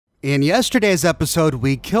In yesterday's episode,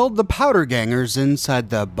 we killed the powder gangers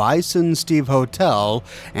inside the Bison Steve Hotel,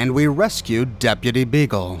 and we rescued Deputy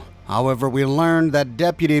Beagle. However, we learned that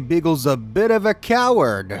Deputy Beagle's a bit of a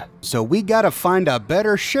coward, so we gotta find a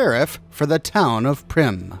better sheriff for the town of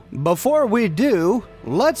Primm. Before we do,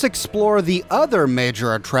 let's explore the other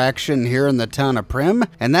major attraction here in the town of Primm,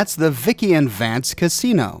 and that's the Vikki and Vance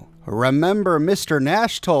Casino. Remember, Mr.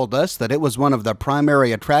 Nash told us that it was one of the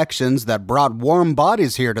primary attractions that brought warm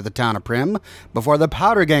bodies here to the town of Primm before the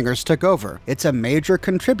powder gangers took over. It's a major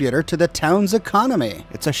contributor to the town's economy.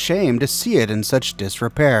 It's a shame to see it in such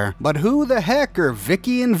disrepair. But who the heck are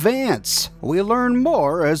Vikki and Vance? We learn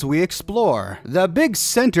more as we explore. The big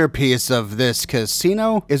centerpiece of this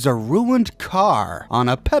casino is a ruined car on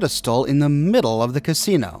a pedestal in the middle of the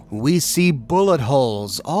casino. We see bullet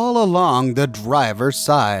holes all along the driver's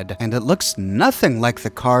side, and it looks nothing like the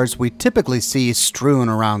cars we typically see strewn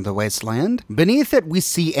around the wasteland. Beneath it, we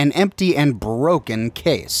see an empty and broken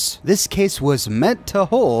case. This case was meant to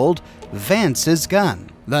hold Vance's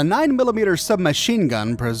gun. The 9mm submachine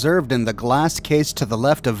gun preserved in the glass case to the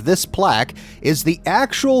left of this plaque is the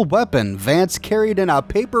actual weapon Vance carried in a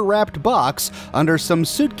paper-wrapped box under some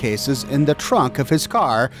suitcases in the trunk of his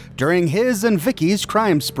car during his and Vikki's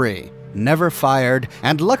crime spree. Never fired,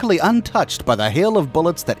 and luckily untouched by the hail of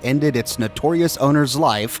bullets that ended its notorious owner's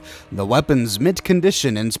life, the weapon's mint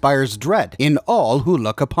condition inspires dread in all who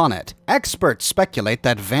look upon it. Experts speculate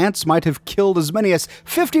that Vance might have killed as many as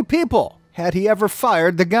 50 people had he ever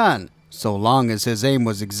fired the gun, so long as his aim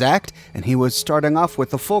was exact and he was starting off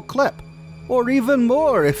with a full clip. Or even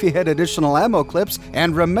more if he had additional ammo clips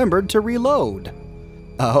and remembered to reload.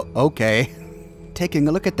 Oh, okay. Taking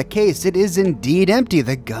a look at the case, it is indeed empty.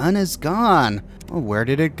 The gun is gone. Well, where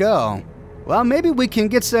did it go? Well, maybe we can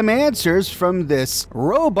get some answers from this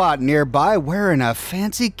robot nearby wearing a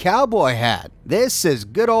fancy cowboy hat. This is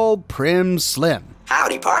good old Primm Slim.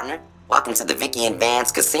 Howdy, partner. Welcome to the Vikki and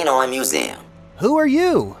Vance Casino and Museum. Who are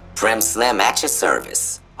you? Primm Slim at your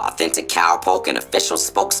service. Authentic cowpoke and official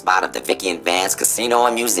spokesspot of the Vikki and Vance Casino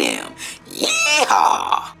and Museum.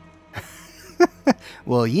 Yeehaw!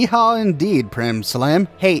 Well, yeehaw indeed, Primm Slim.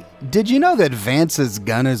 Hey, did you know that Vance's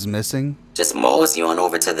gun is missing? Just mosey on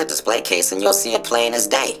over to the display case and you'll see it plain as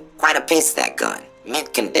day. Quite a piece, that gun.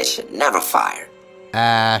 Mint condition, never fired.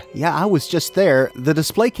 Yeah, I was just there. The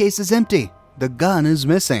display case is empty. The gun is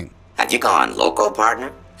missing. Have you gone loco,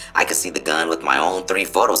 partner? I can see the gun with my own 3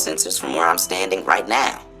 photo sensors from where I'm standing right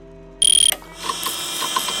now.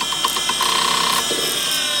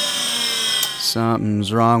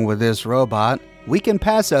 Something's wrong with this robot. We can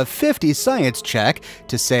pass a 50 science check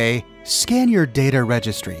to say, scan your data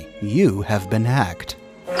registry. You have been hacked.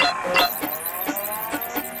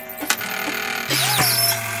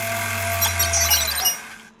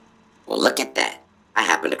 Well, look at that. I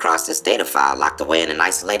happened across this data file locked away in an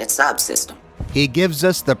isolated subsystem. He gives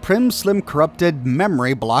us the Primm Slim corrupted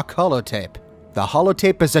memory block holotape. The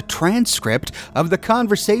holotape is a transcript of the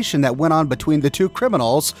conversation that went on between the two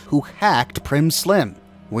criminals who hacked Primm Slim.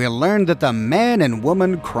 We learned that the man and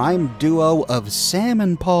woman crime duo of Sam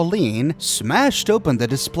and Pauline smashed open the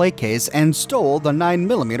display case and stole the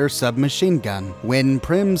 9mm submachine gun. When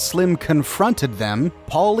Primm Slim confronted them,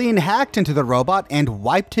 Pauline hacked into the robot and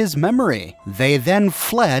wiped his memory. They then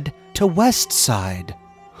fled to West Side.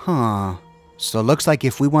 So looks like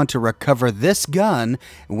if we want to recover this gun,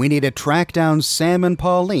 we need to track down Sam and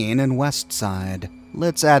Pauline in West Side.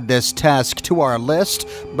 Let's add this task to our list,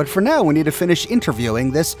 but for now we need to finish interviewing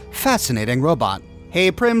this fascinating robot.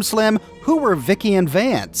 Hey Primm Slim, who were Vikki and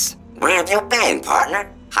Vance? Where have you been, partner?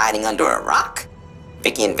 Hiding under a rock?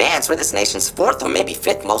 Vikki and Vance were this nation's 4th or maybe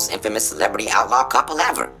 5th most infamous celebrity outlaw couple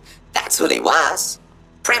ever. That's who they was.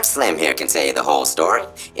 Primm Slim here can tell you the whole story,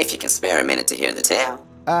 if you can spare a minute to hear the tale.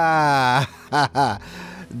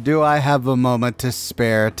 Do I have a moment to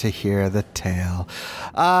spare to hear the tale?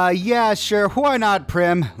 Yeah, sure, why not,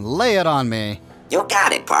 Primm? Lay it on me. You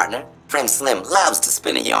got it, partner. Primm Slim loves to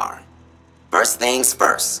spin a yarn. First things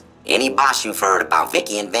first, any boss you've heard about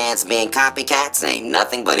Vikki and Vance being copycats ain't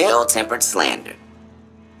nothing but ill-tempered slander.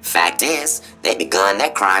 Fact is, they begun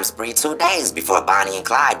their crime spree 2 days before Bonnie and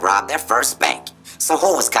Clyde robbed their first bank. So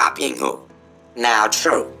who was copying who? Now,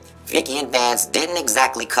 true, Vikki and Vance didn't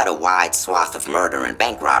exactly cut a wide swath of murder and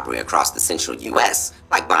bank robbery across the central U.S.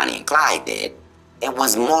 like Bonnie and Clyde did. It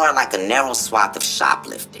was more like a narrow swath of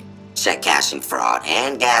shoplifting, check cashing fraud,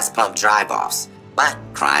 and gas pump drive-offs. But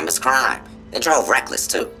crime is crime. They drove reckless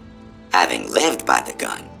too. Having lived by the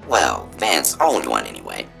gun, well, Vance owned one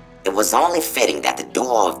anyway, it was only fitting that the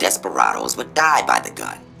duo of desperados would die by the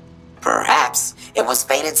gun. Perhaps it was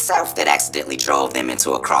fate itself that accidentally drove them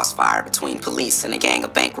into a crossfire between police and a gang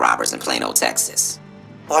of bank robbers in Plano, Texas.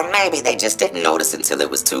 Or maybe they just didn't notice until it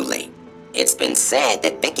was too late. It's been said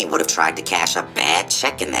that Vikki would have tried to cash a bad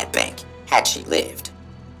check in that bank had she lived.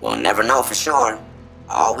 We'll never know for sure.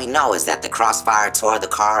 All we know is that the crossfire tore the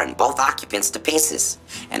car and both occupants to pieces,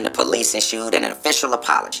 and the police issued an official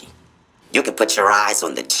apology. You can put your eyes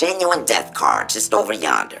on the genuine death card just over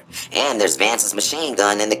yonder, and there's Vance's machine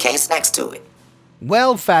gun in the case next to it.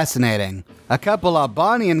 Well, fascinating. A couple of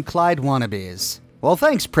Bonnie and Clyde wannabes. Well,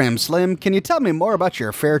 thanks, Primm Slim. Can you tell me more about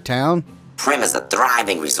your fair town? Primm is a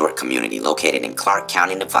thriving resort community located in Clark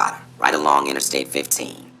County, Nevada, right along Interstate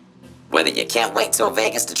 15. Whether you can't wait till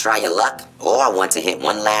Vegas to try your luck, or want to hit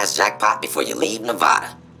one last jackpot before you leave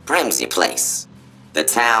Nevada, Primm's your place. The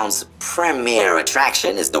town's premier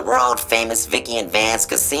attraction is the world-famous Vikki and Vance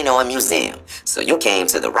Casino and Museum, so you came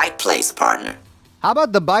to the right place, partner. How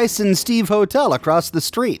about the Bison Steve Hotel across the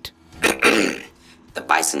street? The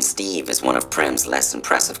Bison Steve is one of Primm's less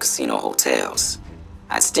impressive casino hotels.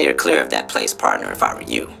 I'd steer clear of that place, partner, if I were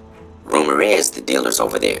you. Rumor is the dealers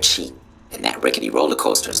over there cheat, and that rickety roller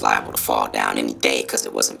coaster is liable to fall down any day because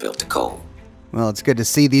it wasn't built to code. Well, it's good to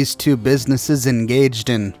see these two businesses engaged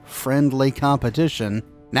in friendly competition.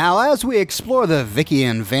 Now, as we explore the Vikki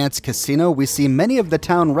and Vance Casino, we see many of the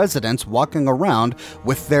town residents walking around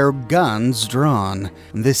with their guns drawn.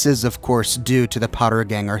 This is, of course, due to the powder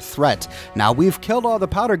ganger threat. Now, we've killed all the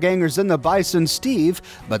powder gangers in the Bison Steve,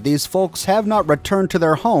 but these folks have not returned to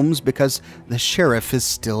their homes because the sheriff is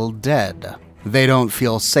still dead. They don't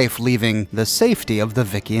feel safe leaving the safety of the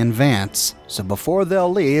Vikki and Vance. So before they'll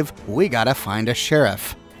leave, we gotta find a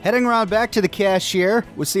sheriff. Heading around back to the cashier,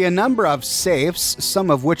 we see a number of safes,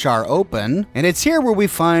 some of which are open, and it's here where we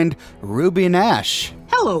find Ruby Nash.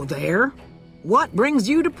 Hello there. What brings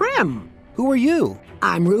you to Primm? Who are you?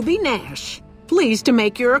 I'm Ruby Nash. Pleased to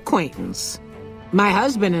make your acquaintance. My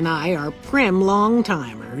husband and I are Primm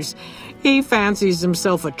long-timers. He fancies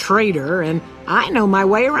himself a trader, and I know my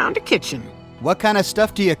way around a kitchen. What kind of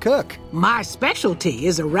stuff do you cook? My specialty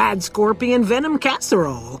is a rad scorpion venom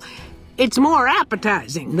casserole. It's more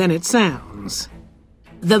appetizing than it sounds.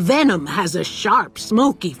 The venom has a sharp,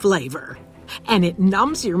 smoky flavor, and it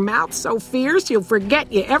numbs your mouth so fierce you'll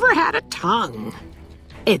forget you ever had a tongue.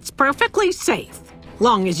 It's perfectly safe,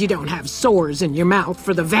 long as you don't have sores in your mouth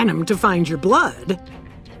for the venom to find your blood,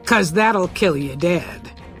 'cause that'll kill you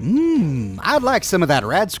dead. I'd like some of that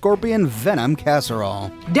rad scorpion venom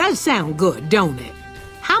casserole. Does sound good, don't it?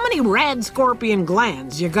 How many rad scorpion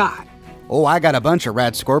glands you got? Oh, I got a bunch of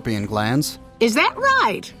rad scorpion glands. Is that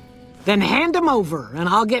right? Then hand 'em over, and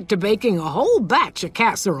I'll get to baking a whole batch of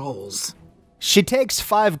casseroles. She takes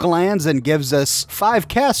 5 glands and gives us 5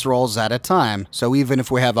 casseroles at a time. So even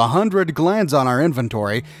if we have 100 glands on our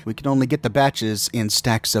inventory, we can only get the batches in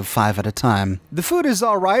stacks of 5 at a time. The food is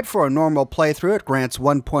alright for a normal playthrough. It grants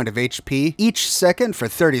 1 point of HP each second for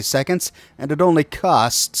 30 seconds, and it only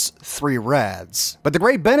costs 3 rads. But the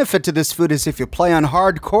great benefit to this food is if you play on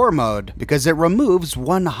hardcore mode, because it removes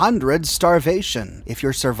 100 starvation. If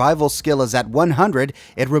your survival skill is at 100,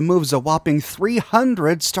 it removes a whopping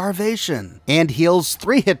 300 starvation. And heals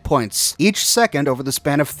 3 hit points each second over the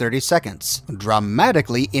span of 30 seconds,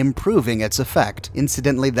 dramatically improving its effect.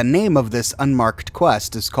 Incidentally, the name of this unmarked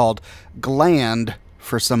quest is called Gland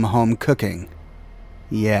for some home cooking.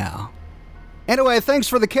 Yeah. Anyway, thanks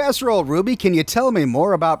for the casserole, Ruby. Can you tell me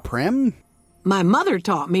more about Primm? My mother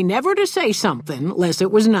taught me never to say something unless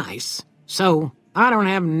it was nice. So, I don't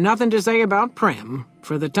have nothing to say about Primm,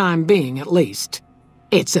 for the time being at least.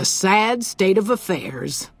 It's a sad state of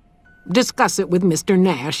affairs. Discuss it with Mr.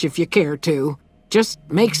 Nash if you care to. Just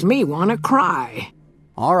makes me want to cry.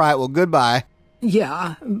 All right, well, goodbye.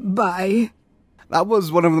 Yeah, bye. That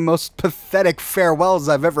was one of the most pathetic farewells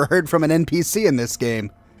I've ever heard from an NPC in this game.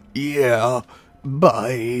 Yeah,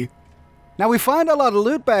 bye. Now, we find a lot of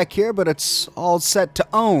loot back here, but it's all set to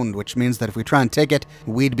owned, which means that if we try and take it,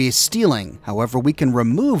 we'd be stealing. However, we can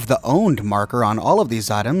remove the owned marker on all of these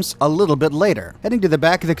items a little bit later. Heading to the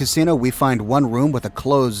back of the casino, we find one room with a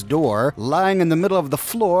closed door. Lying in the middle of the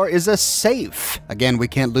floor is a safe. Again, we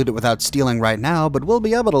can't loot it without stealing right now, but we'll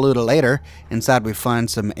be able to loot it later. Inside, we find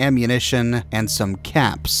some ammunition and some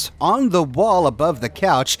caps. On the wall above the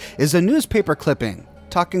couch is a newspaper clipping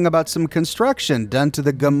talking about some construction done to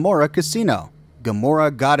the Gomorrah Casino.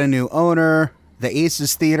 Gomorrah got a new owner. The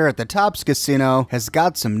Aces Theater at the Tops Casino has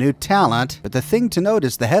got some new talent, but the thing to note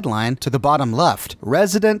is the headline to the bottom left.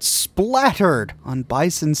 Residents splattered on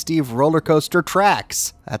Bison Steve roller coaster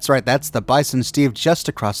tracks. That's right, that's the Bison Steve just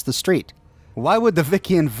across the street. Why would the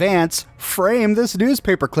Vikki and Vance frame this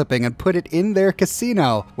newspaper clipping and put it in their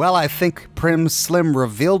casino? Well, I think Primm Slim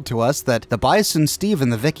revealed to us that the Bison Steve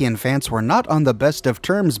and the Vikki and Vance were not on the best of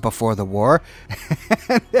terms before the war.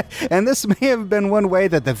 And this may have been one way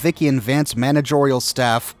that the Vikki and Vance managerial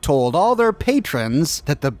staff told all their patrons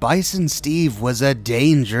that the Bison Steve was a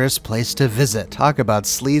dangerous place to visit. Talk about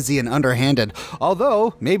sleazy and underhanded.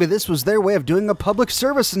 Although, maybe this was their way of doing a public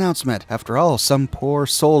service announcement. After all, some poor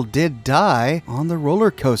soul did die on the roller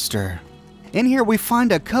coaster. In here we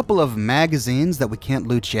find a couple of magazines that we can't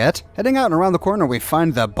loot yet. Heading out and around the corner we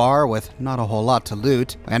find the bar with not a whole lot to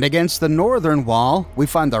loot. And against the northern wall we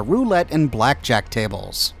find the roulette and blackjack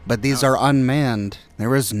tables. But these are unmanned.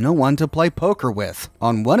 There is no one to play poker with.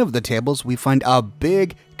 On one of the tables we find a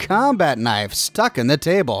big combat knife stuck in the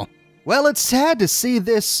table. Well, it's sad to see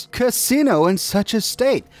this casino in such a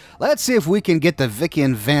state. Let's see if we can get the Vikki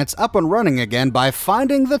and Vance up and running again by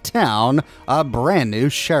finding the town a brand new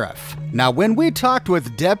sheriff. Now, when we talked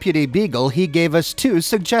with Deputy Beagle, he gave us two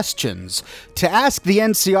suggestions. To ask the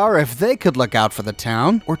NCR if they could look out for the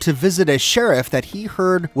town, or to visit a sheriff that he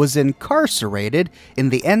heard was incarcerated in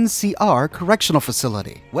the NCR correctional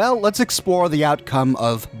facility. Well, let's explore the outcome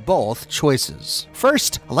of both choices.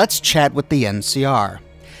 First, let's chat with the NCR.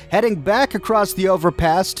 Heading back across the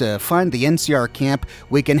overpass to find the NCR camp,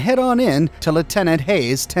 we can head on in to Lieutenant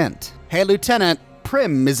Hayes' tent. Hey, Lieutenant,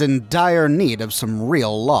 Primm is in dire need of some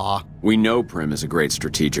real law. We know Primm is a great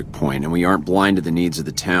strategic point, and we aren't blind to the needs of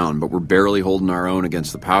the town, but we're barely holding our own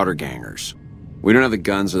against the powder gangers. We don't have the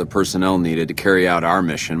guns or the personnel needed to carry out our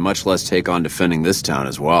mission, much less take on defending this town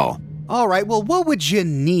as well. All right, well, what would you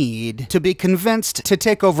need to be convinced to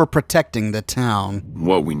take over protecting the town?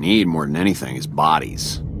 What we need more than anything is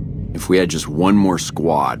bodies. If we had just one more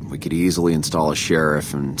squad, we could easily install a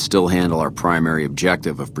sheriff and still handle our primary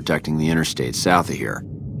objective of protecting the interstate south of here.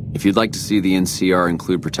 If you'd like to see the NCR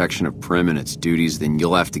include protection of Primm and its duties, then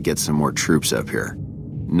you'll have to get some more troops up here.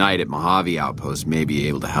 Knight at Mojave Outpost may be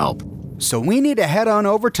able to help. So we need to head on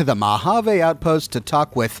over to the Mojave Outpost to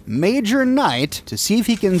talk with Major Knight to see if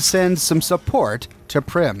he can send some support to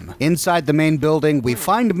Primm. Inside the main building, we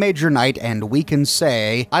find Major Knight and we can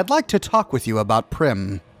say, "I'd like to talk with you about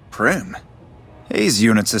Primm." Primm? Hayes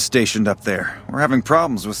units is stationed up there. We're having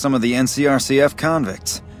problems with some of the NCRCF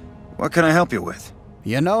convicts. What can I help you with?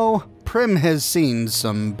 You know, Primm has seen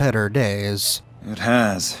some better days. It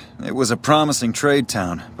has. It was a promising trade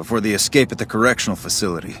town before the escape at the correctional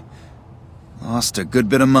facility. Lost a good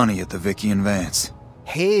bit of money at the Vikki and Vance.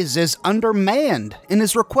 Hayes is undermanned and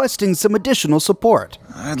is requesting some additional support.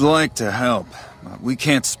 I'd like to help, but we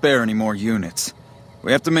can't spare any more units.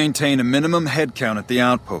 We have to maintain a minimum headcount at the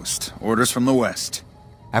outpost. Orders from the west.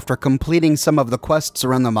 After completing some of the quests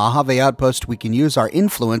around the Mojave Outpost, we can use our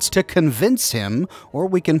influence to convince him, or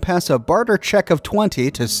we can pass a barter check of 20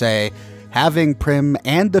 to say, having Primm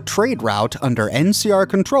and the trade route under NCR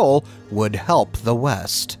control would help the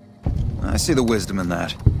west. I see the wisdom in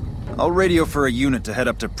that. I'll radio for a unit to head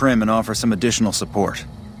up to Primm and offer some additional support.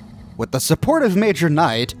 With the support of Major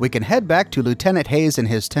Knight, we can head back to Lieutenant Hayes in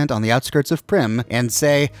his tent on the outskirts of Primm and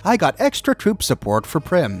say, "I got extra troop support for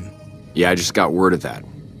Primm." Yeah, I just got word of that.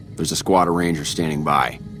 There's a squad of rangers standing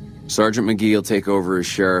by. Sergeant McGee will take over as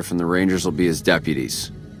sheriff and the rangers will be his deputies.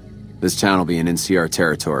 This town will be in NCR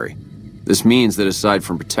territory. This means that aside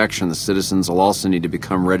from protection, the citizens will also need to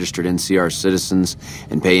become registered NCR citizens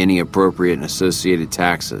and pay any appropriate and associated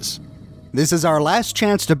taxes. This is our last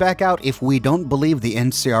chance to back out if we don't believe the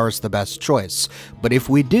NCR is the best choice. But if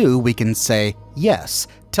we do, we can say, yes,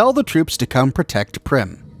 tell the troops to come protect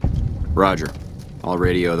Primm. Roger. I'll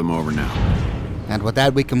radio them over now. And with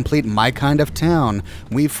that, we complete My Kind of Town.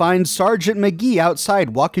 We find Sergeant McGee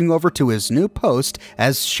outside walking over to his new post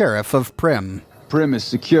as Sheriff of Primm. Primm is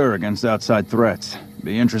secure against outside threats.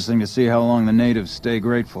 Be interesting to see how long the natives stay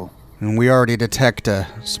grateful. And we already detect a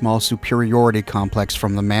small superiority complex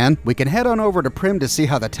from the man. We can head on over to Primm to see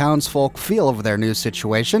how the townsfolk feel of their new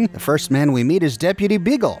situation. The first man we meet is Deputy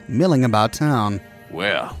Beagle, milling about town.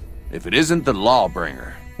 Well, if it isn't the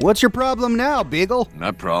lawbringer. What's your problem now, Beagle? My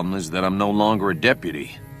problem is that I'm no longer a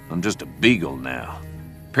deputy. I'm just a beagle now.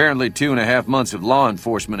 Apparently 2.5 months of law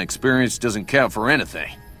enforcement experience doesn't count for anything.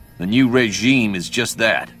 The new regime is just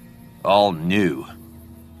that. All new.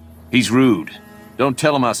 He's rude. Don't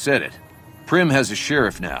tell him I said it. Primm has a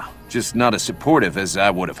sheriff now, just not as supportive as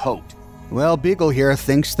I would have hoped. Well, Beagle here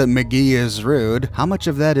thinks that McGee is rude. How much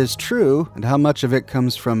of that is true, and how much of it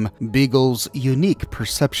comes from Beagle's unique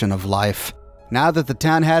perception of life? Now that the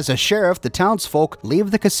town has a sheriff, the townsfolk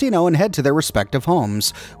leave the casino and head to their respective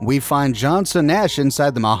homes. We find Johnson Nash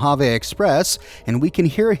inside the Mojave Express, and we can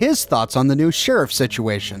hear his thoughts on the new sheriff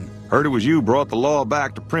situation. Heard it was you brought the law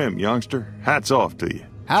back to Primm, youngster. Hats off to you.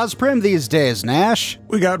 How's Primm these days, Nash?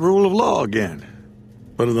 We got rule of law again,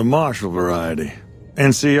 but of the martial variety.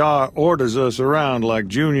 NCR orders us around like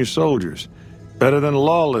junior soldiers. Better than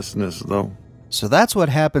lawlessness, though. So that's what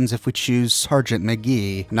happens if we choose Sergeant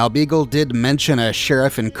McGee. Now, Beagle did mention a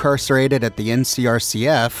sheriff incarcerated at the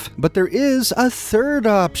NCRCF, but there is a third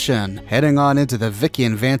option. Heading on into the Vikki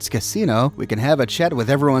and Vance casino, we can have a chat with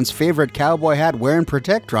everyone's favorite cowboy hat wearing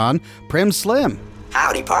protectron, Primm Slim.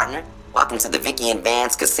 Howdy, partner. Welcome to the Vikki and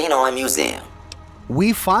Vance Casino and Museum.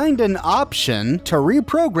 We find an option to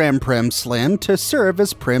reprogram Primm Slim to serve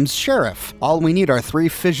as Primm's sheriff. All we need are 3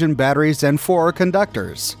 fission batteries and 4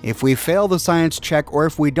 conductors. If we fail the science check or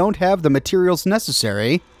if we don't have the materials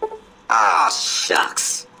necessary... Ah,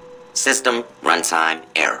 shucks. System runtime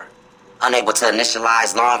error. Unable to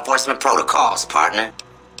initialize law enforcement protocols, partner.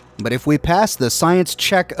 But if we pass the science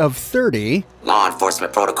check of 30... Law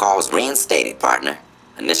enforcement protocols reinstated, partner.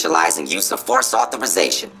 Initializing use of force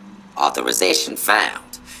authorization. Authorization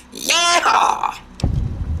found. Yeah!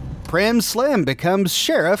 Primm Slim becomes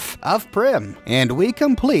sheriff of Primm, and we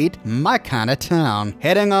complete My Kinda Town.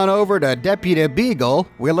 Heading on over to Deputy Beagle,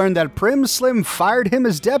 we learn that Primm Slim fired him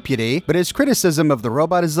as deputy, but his criticism of the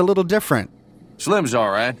robot is a little different. Slim's all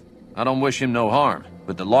right. I don't wish him no harm,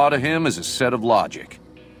 but the law to him is a set of logic.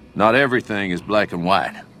 Not everything is black and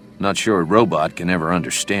white. Not sure a robot can ever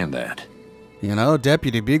understand that. You know,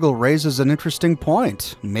 Deputy Beagle raises an interesting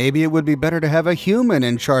point. Maybe it would be better to have a human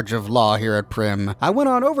in charge of law here at Primm. I went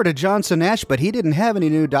on over to Johnson Nash, but he didn't have any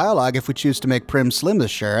new dialogue if we choose to make Primm Slim the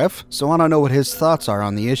sheriff, so I don't know what his thoughts are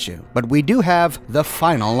on the issue. But we do have the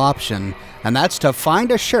final option, and that's to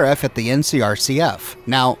find a sheriff at the NCRCF.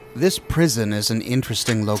 Now, this prison is an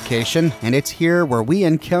interesting location, and it's here where we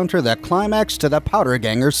encounter the climax to the Powder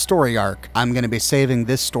Gangers story arc. I'm going to be saving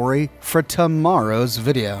this story for tomorrow's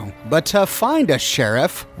video. But to find a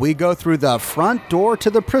sheriff, we go through the front door to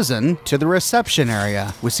the prison to the reception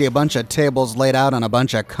area. We see a bunch of tables laid out on a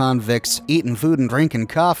bunch of convicts eating food and drinking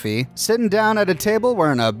coffee. Sitting down at a table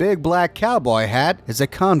wearing a big black cowboy hat is a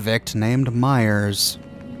convict named Myers.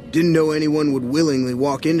 Didn't know anyone would willingly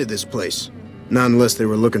walk into this place. Not unless they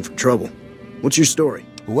were looking for trouble. What's your story?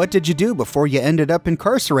 What did you do before you ended up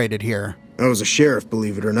incarcerated here? I was a sheriff,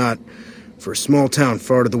 believe it or not, for a small town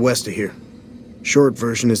far to the west of here. Short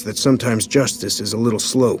version is that sometimes justice is a little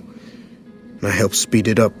slow, and I helped speed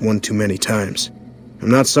it up one too many times. I'm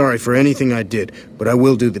not sorry for anything I did, but I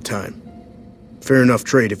will do the time. Fair enough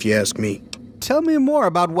trade if you ask me. Tell me more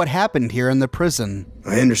about what happened here in the prison.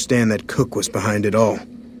 I understand that Cook was behind it all.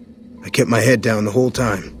 I kept my head down the whole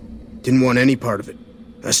time. Didn't want any part of it.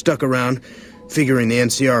 I stuck around, figuring the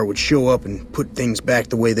NCR would show up and put things back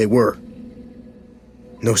the way they were.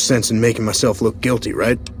 No sense in making myself look guilty,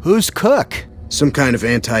 right? Who's Cook? Some kind of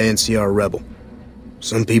anti-NCR rebel.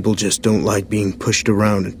 Some people just don't like being pushed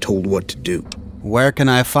around and told what to do. Where can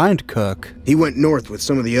I find Cook? He went north with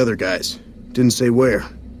some of the other guys. Didn't say where.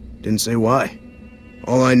 Didn't say why.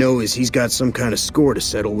 All I know is he's got some kind of score to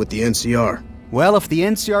settle with the NCR. Well, if the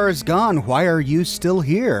NCR is gone, why are you still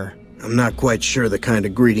here? I'm not quite sure the kind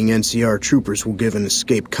of greeting NCR troopers will give an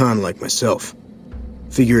escaped con like myself.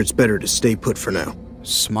 Figure it's better to stay put for now.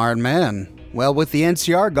 Smart man. Well, with the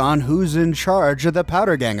NCR gone, who's in charge of the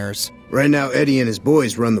Powder Gangers? Right now, Eddie and his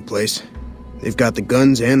boys run the place. They've got the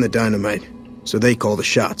guns and the dynamite, so they call the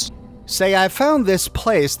shots. Say, I found this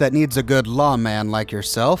place that needs a good lawman like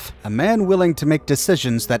yourself, a man willing to make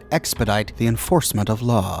decisions that expedite the enforcement of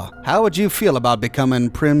law. How would you feel about becoming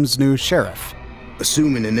Primm's new sheriff?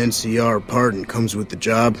 Assuming an NCR pardon comes with the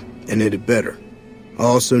job, and it had better. I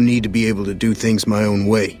also need to be able to do things my own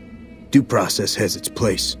way. Due process has its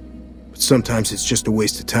place, but sometimes it's just a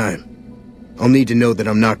waste of time. I'll need to know that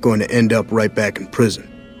I'm not going to end up right back in prison.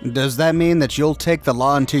 Does that mean that you'll take the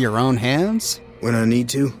law into your own hands? When I need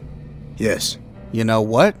to? Yes. You know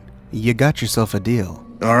what? You got yourself a deal.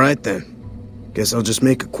 All right then. Guess I'll just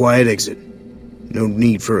make a quiet exit. No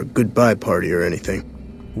need for a goodbye party or anything.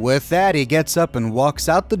 With that, he gets up and walks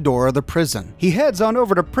out the door of the prison. He heads on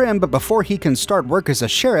over to Primm, but before he can start work as a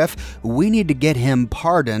sheriff, we need to get him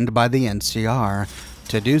pardoned by the NCR.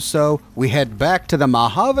 To do so, we head back to the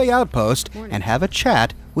Mojave outpost and have a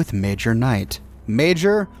chat with Major Knight.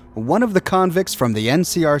 Major, one of the convicts from the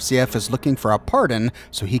NCRCF is looking for a pardon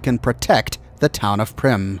so he can protect the town of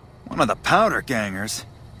Primm. One of the Powder Gangers?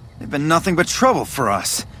 They've been nothing but trouble for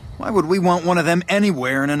us. Why would we want one of them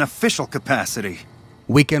anywhere in an official capacity?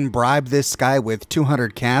 We can bribe this guy with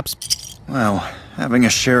 200 caps, Well, having a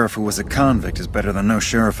sheriff who was a convict is better than no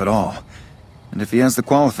sheriff at all. And if he has the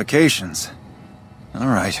qualifications... All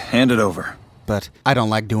right, hand it over. But I don't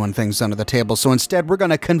like doing things under the table, so instead we're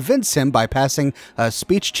going to convince him by passing a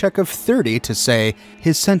speech check of 30 to say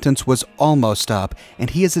his sentence was almost up,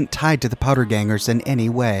 and he isn't tied to the powder gangers in any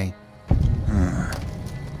way.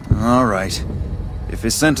 All right. If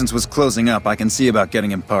his sentence was closing up, I can see about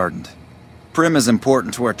getting him pardoned. Primm is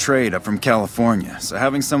important to our trade up from California, so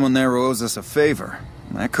having someone there who owes us a favor,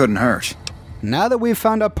 that couldn't hurt. Now that we've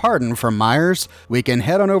found a pardon for Myers, we can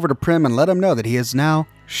head on over to Primm and let him know that he is now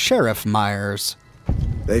Sheriff Myers.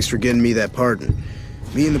 Thanks for getting me that pardon.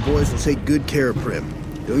 Me and the boys will take good care of Primm.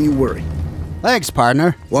 Don't you worry. Thanks,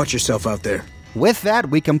 partner. Watch yourself out there. With that,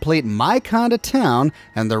 we complete my kind of town,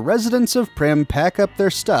 and the residents of Primm pack up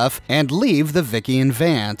their stuff and leave the Vikki and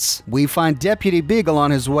Vance. We find Deputy Beagle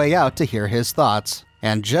on his way out to hear his thoughts.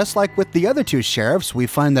 And just like with the other two sheriffs, we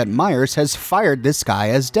find that Myers has fired this guy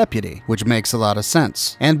as deputy, which makes a lot of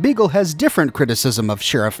sense. And Beagle has different criticism of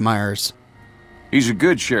Sheriff Myers. He's a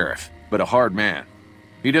good sheriff, but a hard man.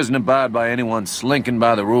 He doesn't abide by anyone slinking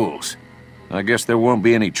by the rules. I guess there won't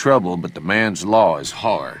be any trouble, but the man's law is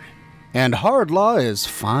hard. And hard law is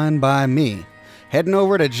fine by me. Heading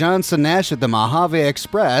over to Johnson Nash at the Mojave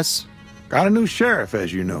Express. Got a new sheriff,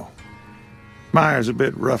 as you know. Myers a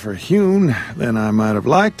bit rougher hewn than I might have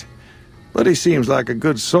liked, but he seems like a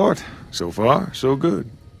good sort. So far, so good.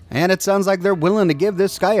 And it sounds like they're willing to give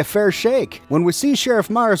this guy a fair shake. When we see Sheriff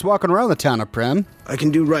Myers walking around the town of Primm, I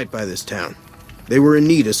can do right by this town. They were in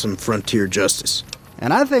need of some frontier justice.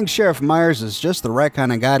 And I think Sheriff Myers is just the right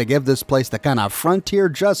kind of guy to give this place the kind of frontier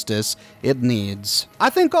justice it needs. I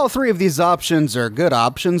think all three of these options are good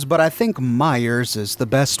options, but I think Myers is the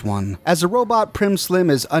best one. As a robot, Primm Slim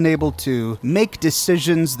is unable to make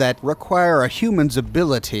decisions that require a human's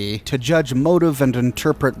ability to judge motive and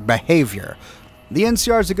interpret behavior. The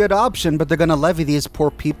NCR is a good option, but they're going to levy these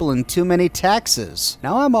poor people in too many taxes.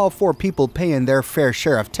 Now, I'm all for people paying their fair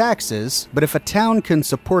share of taxes, but if a town can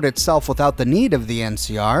support itself without the need of the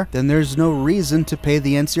NCR, then there's no reason to pay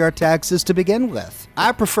the NCR taxes to begin with.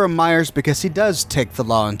 I prefer Myers because he does take the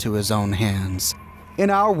law into his own hands. In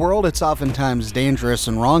our world, it's oftentimes dangerous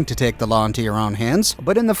and wrong to take the law into your own hands,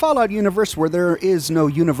 but in the Fallout universe where there is no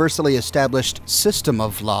universally established system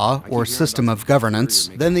of law or system of governance,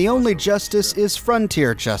 then the only justice is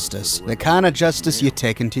frontier justice, the kind of justice you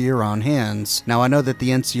take into your own hands. Now, I know that the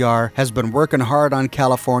NCR has been working hard on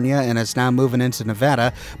California and is now moving into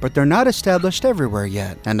Nevada, but they're not established everywhere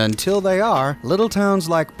yet, and until they are, little towns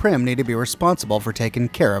like Primm need to be responsible for taking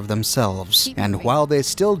care of themselves. And while they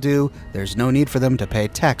still do, there's no need for them to pay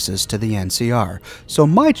taxes to the NCR. So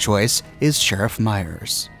my choice is Sheriff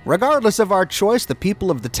Myers. Regardless of our choice, the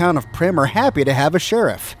people of the town of Primm are happy to have a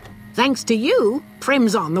sheriff. Thanks to you,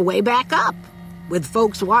 Primm's on the way back up. With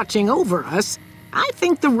folks watching over us, I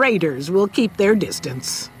think the raiders will keep their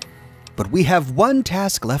distance. But we have one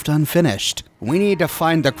task left unfinished. We need to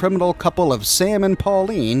find the criminal couple of Sam and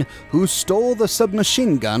Pauline who stole the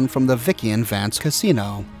submachine gun from the Vikki and Vance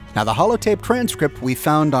casino. Now, the holotape transcript we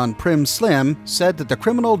found on Primm Slim said that the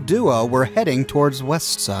criminal duo were heading towards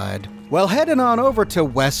West Side. Well, heading on over to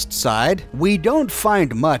West Side, we don't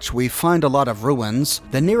find much. We find a lot of ruins.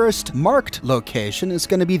 The nearest marked location is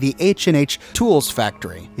going to be the H&H Tools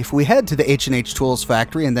Factory. If we head to the H&H Tools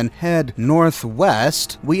Factory and then head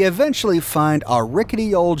northwest, we eventually find a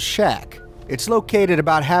rickety old shack. It's located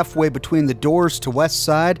about halfway between the doors to West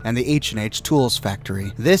Side and the H&H Tools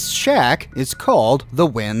Factory. This shack is called the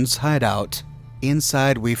Wind's Hideout.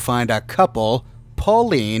 Inside we find a couple,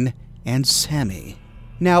 Pauline and Sammy.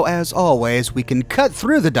 Now, as always, we can cut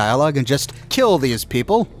through the dialogue and just kill these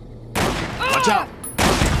people. Watch out!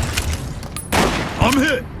 I'm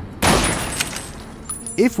hit!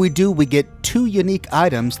 If we do, we get two unique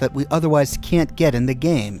items that we otherwise can't get in the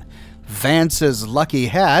game. Vance's lucky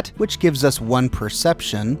hat, which gives us 1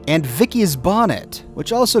 perception, and Vikki's bonnet,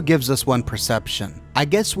 which also gives us 1 perception. I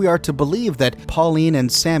guess we are to believe that Pauline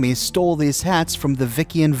and Sammy stole these hats from the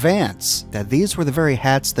Vikki and Vance, that these were the very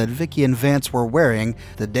hats that Vikki and Vance were wearing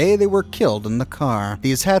the day they were killed in the car.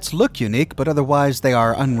 These hats look unique, but otherwise they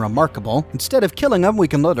are unremarkable. Instead of killing them, we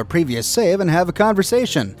can load a previous save and have a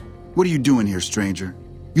conversation. What are you doing here, stranger?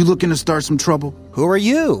 You looking to start some trouble? Who are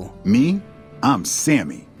you? Me? I'm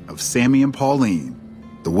Sammy, of Sammy and Pauline,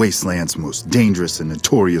 the Wasteland's most dangerous and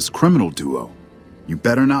notorious criminal duo. You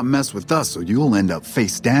better not mess with us or you'll end up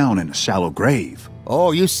face down in a shallow grave.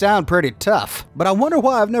 Oh, you sound pretty tough, but I wonder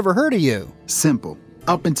why I've never heard of you. Simple.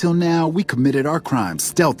 Up until now, we committed our crimes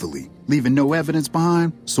stealthily, leaving no evidence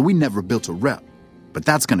behind, so we never built a rep. But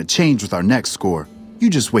that's gonna change with our next score. You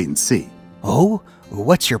just wait and see. Oh?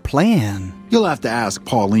 What's your plan? You'll have to ask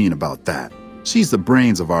Pauline about that. She's the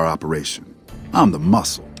brains of our operation. I'm the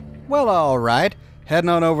muscle. Well, all right. Heading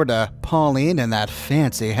on over to Pauline and that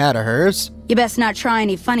fancy hat of hers. You best not try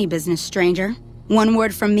any funny business, stranger. One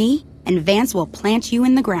word from me, and Vance will plant you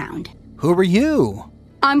in the ground. Who are you?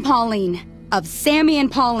 I'm Pauline, of Sammy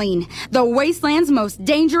and Pauline, the Wasteland's most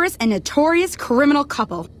dangerous and notorious criminal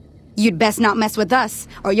couple. You'd best not mess with us,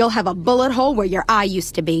 or you'll have a bullet hole where your eye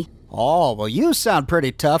used to be. Oh, well, you sound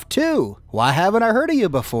pretty tough, too. Why haven't I heard of you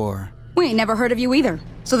before? We ain't never heard of you either,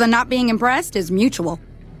 so the not being impressed is mutual.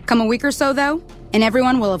 Come a week or so, though, and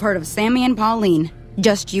everyone will have heard of Sammy and Pauline.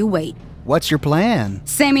 Just you wait. What's your plan?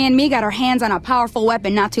 Sammy and me got our hands on a powerful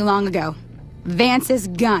weapon not too long ago. Vance's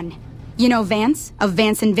gun. You know Vance, of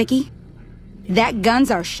Vance and Vikki? That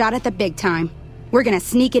gun's our shot at the big time. We're gonna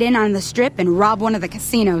sneak it in on the strip and rob one of the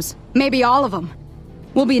casinos. Maybe all of them.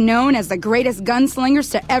 We'll be known as the greatest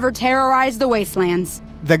gunslingers to ever terrorize the wastelands.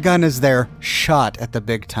 The gun is their shot at the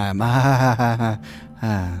big time.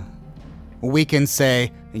 We can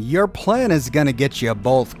say, your plan is gonna get you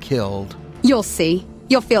both killed. You'll see.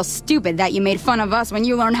 You'll feel stupid that you made fun of us when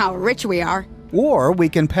you learn how rich we are. Or we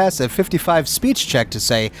can pass a 55 speech check to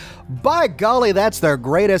say, by golly, that's the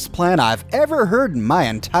greatest plan I've ever heard in my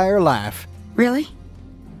entire life. Really?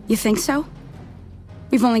 You think so?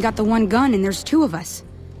 We've only got the one gun and there's two of us.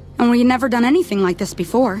 And we've never done anything like this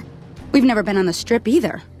before. We've never been on the strip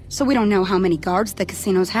either, so we don't know how many guards the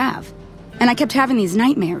casinos have. And I kept having these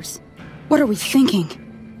nightmares. What are we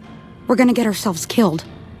thinking? We're gonna get ourselves killed.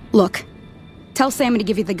 Look, tell Sammy to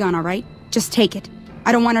give you the gun, all right? Just take it.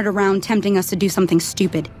 I don't want it around tempting us to do something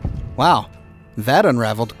stupid. Wow, that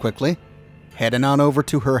unraveled quickly. Heading on over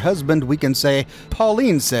to her husband, we can say,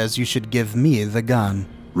 Pauline says you should give me the gun.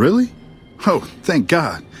 Really? Oh, thank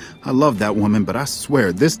God. I love that woman, but I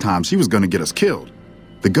swear this time she was gonna get us killed.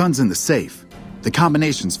 The gun's in the safe. The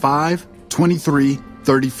combination's 5, 23,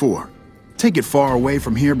 34. Take it far away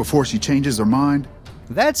from here before she changes her mind.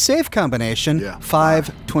 That safe combination,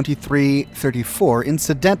 5, 23, 34,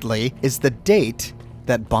 incidentally, is the date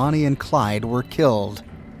that Bonnie and Clyde were killed.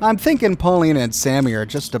 I'm thinking Pauline and Sammy are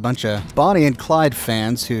just a bunch of Bonnie and Clyde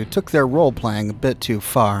fans who took their role-playing a bit too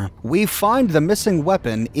far. We find the missing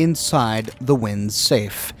weapon inside the Wind's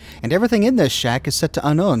safe, and everything in this shack is set to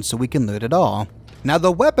unowned so we can loot it all. Now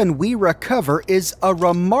the weapon we recover is a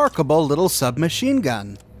remarkable little submachine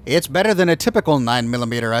gun. It's better than a typical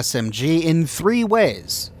 9mm SMG in 3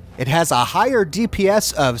 ways. It has a higher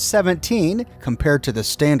DPS of 17 compared to the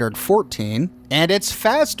standard 14, and it's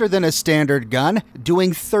faster than a standard gun,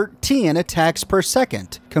 doing 13 attacks per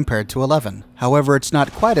second compared to 11. However, it's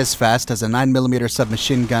not quite as fast as a 9mm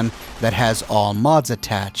submachine gun that has all mods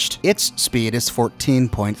attached. Its speed is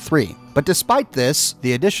 14.3. But despite this,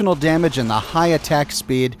 the additional damage and the high attack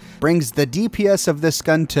speed brings the DPS of this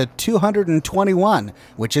gun to 221,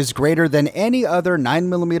 which is greater than any other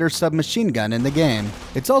 9mm submachine gun in the game.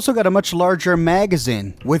 It's also got a much larger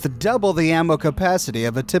magazine, with double the ammo capacity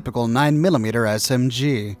of a typical 9mm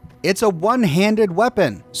SMG. It's a one-handed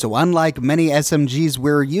weapon, so unlike many SMGs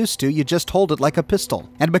we're used to, you just hold it like a pistol.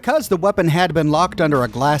 And because the weapon had been locked under a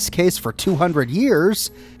glass case for 200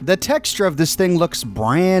 years, the texture of this thing looks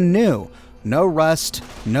brand new. No rust,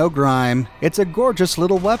 no grime. It's a gorgeous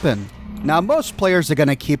little weapon. Now, most players are going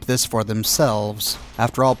to keep this for themselves.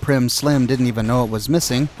 After all, Primm Slim didn't even know it was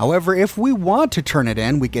missing. However, if we want to turn it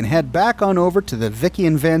in, we can head back on over to the Vikki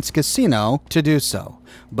and Vance casino to do so.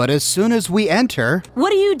 But as soon as we enter...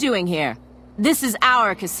 What are you doing here? This is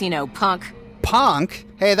our casino, punk. Punk?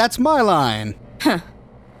 Hey, that's my line. Huh.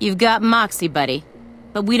 You've got moxie, buddy.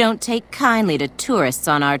 But we don't take kindly to tourists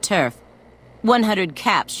on our turf. 100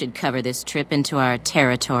 caps should cover this trip into our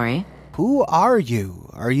territory. Who are you?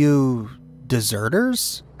 Are you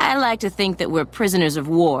deserters? I like to think that we're prisoners of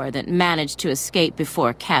war that managed to escape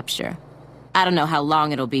before capture. I don't know how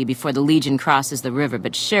long it'll be before the Legion crosses the river,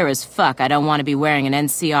 but sure as fuck I don't want to be wearing an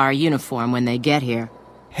NCR uniform when they get here.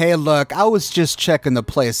 Hey, look, I was just checking the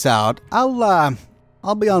place out. I'll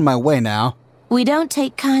be on my way now. We don't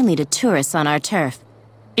take kindly to tourists on our turf.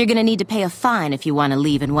 You're gonna need to pay a fine if you want to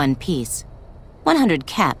leave in one piece. 100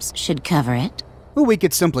 caps should cover it. Well, we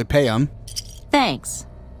could simply pay them. Thanks.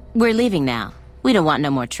 We're leaving now. We don't want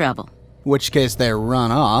no more trouble. Which case they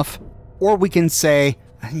run off. Or we can say,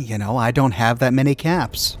 you know, I don't have that many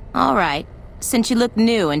caps. All right. Since you look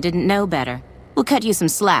new and didn't know better, we'll cut you some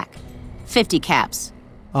slack. 50 caps.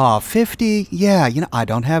 Aw, 50? Yeah, you know, I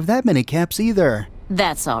don't have that many caps either.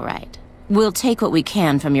 That's all right. We'll take what we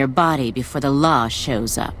can from your body before the law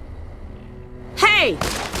shows up. Hey!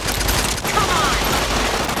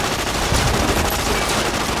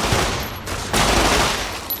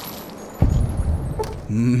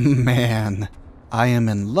 Man, I am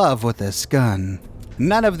in love with this gun.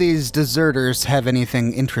 None of these deserters have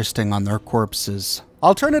anything interesting on their corpses.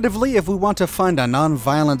 Alternatively, if we want to find a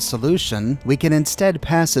non-violent solution, we can instead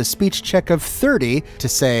pass a speech check of 30 to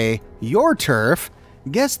say, "Your turf?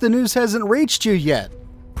 Guess the news hasn't reached you yet.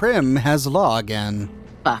 Primm has law again."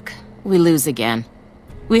 Fuck, we lose again.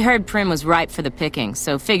 We heard Primm was ripe for the picking,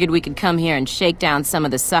 so figured we could come here and shake down some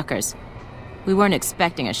of the suckers. We weren't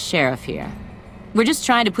expecting a sheriff here. We're just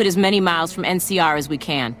trying to put as many miles from NCR as we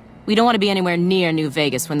can. We don't want to be anywhere near New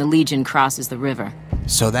Vegas when the Legion crosses the river.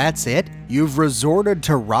 So that's it? You've resorted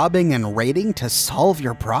to robbing and raiding to solve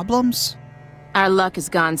your problems? Our luck has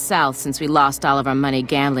gone south since we lost all of our money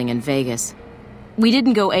gambling in Vegas. We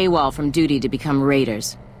didn't go AWOL from duty to become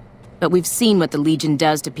raiders. But we've seen what the Legion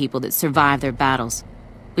does to people that survive their battles.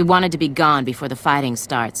 We wanted to be gone before the fighting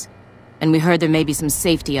starts. And we heard there may be some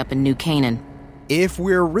safety up in New Canaan. If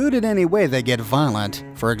we're rude in any way, they get violent.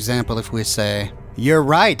 For example, if we say, "You're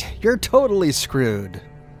right, you're totally screwed."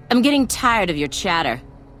 I'm getting tired of your chatter.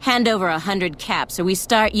 Hand over 100 caps or we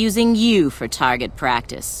start using you for target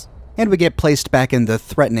practice. And we get placed back in the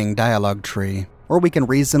threatening dialogue tree. Or we can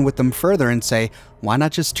reason with them further and say, why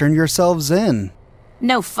not just turn yourselves in?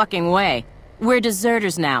 No fucking way. We're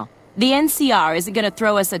deserters now. The NCR isn't gonna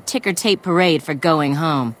throw us a ticker tape parade for going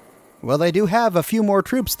home. Well, they do have a few more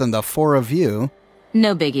troops than the 4 of you.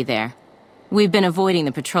 No biggie there. We've been avoiding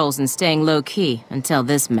the patrols and staying low-key until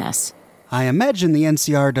this mess. I imagine the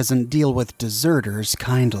NCR doesn't deal with deserters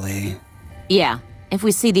kindly. Yeah, if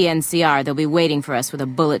we see the NCR, they'll be waiting for us with a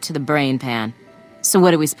bullet to the brain pan. So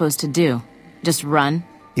what are we supposed to do? Just run?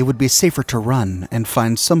 It would be safer to run and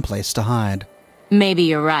find someplace to hide. Maybe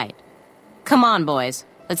you're right. Come on, boys.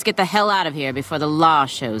 Let's get the hell out of here before the law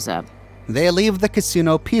shows up. They leave the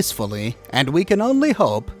casino peacefully, and we can only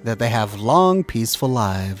hope that they have long, peaceful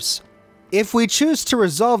lives. If we choose to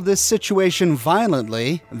resolve this situation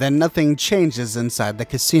violently, then nothing changes inside the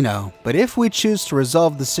casino. But if we choose to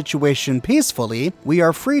resolve the situation peacefully, we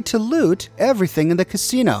are free to loot everything in the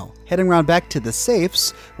casino. Heading around back to the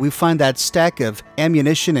safes, we find that stack of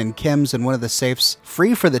ammunition and chems in one of the safes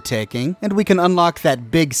free for the taking, and we can unlock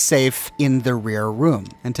that big safe in the rear room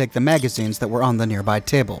and take the magazines that were on the nearby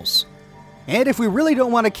tables. And if we really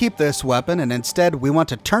don't want to keep this weapon and instead we want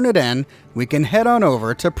to turn it in, we can head on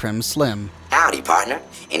over to Primm Slim. Howdy, partner.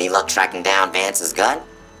 Any luck tracking down Vance's gun?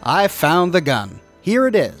 I found the gun. Here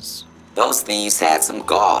it is. Those thieves had some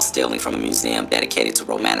gall stealing from a museum dedicated to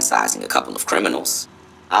romanticizing a couple of criminals.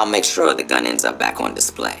 I'll make sure the gun ends up back on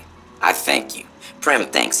display. I thank you.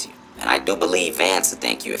 Primm thanks you. And I do believe Vance would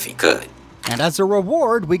thank you if he could. And as a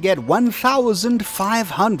reward, we get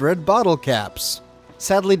 1,500 bottle caps.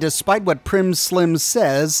 Sadly, despite what Primm Slim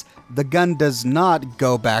says, the gun does not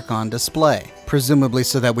go back on display, presumably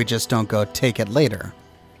so that we just don't go take it later.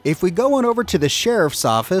 If we go on over to the sheriff's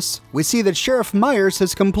office, we see that Sheriff Myers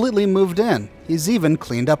has completely moved in. He's even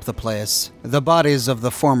cleaned up the place. The bodies of the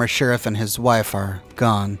former sheriff and his wife are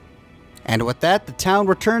gone. And with that, the town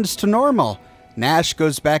returns to normal. Nash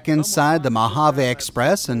goes back inside the Mojave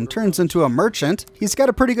Express and turns into a merchant. He's got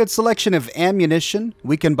a pretty good selection of ammunition.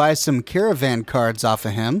 We can buy some caravan cards off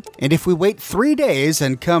of him. And if we wait 3 days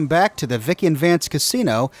and come back to the Vikki and Vance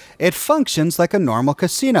casino, it functions like a normal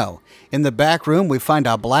casino. In the back room, we find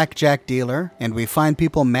a blackjack dealer, and we find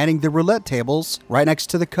people manning the roulette tables right next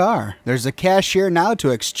to the car. There's a cashier now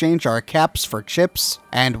to exchange our caps for chips,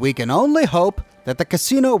 and we can only hope that the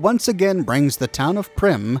casino once again brings the town of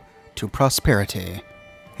Primm to prosperity.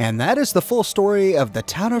 And that is the full story of the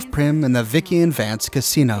town of Primm and the Vikki and Vance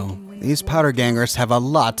casino. These powder gangers have a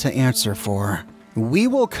lot to answer for. We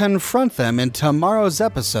will confront them in tomorrow's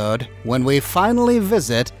episode when we finally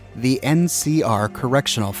visit the NCR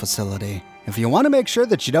Correctional Facility. If you want to make sure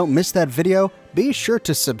that you don't miss that video, be sure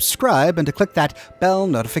to subscribe and to click that bell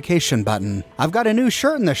notification button. I've got a new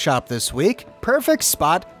shirt in the shop this week. Perfect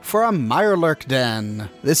spot for a Mirelurk den.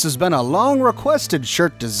 This has been a long requested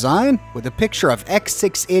shirt design with a picture of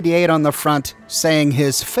X688 on the front saying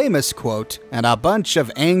his famous quote and a bunch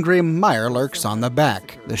of angry Mirelurks on the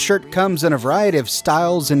back. The shirt comes in a variety of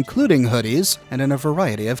styles including hoodies and in a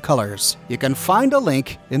variety of colors. You can find a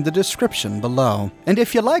link in the description below. And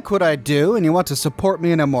if you like what I do and you want to support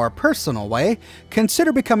me in a more personal way,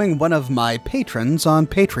 consider becoming one of my patrons on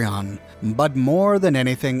Patreon. But more than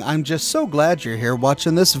anything, I'm just so glad you're here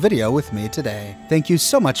watching this video with me today. Thank you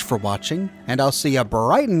so much for watching, and I'll see you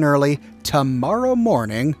bright and early tomorrow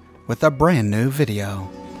morning with a brand new video.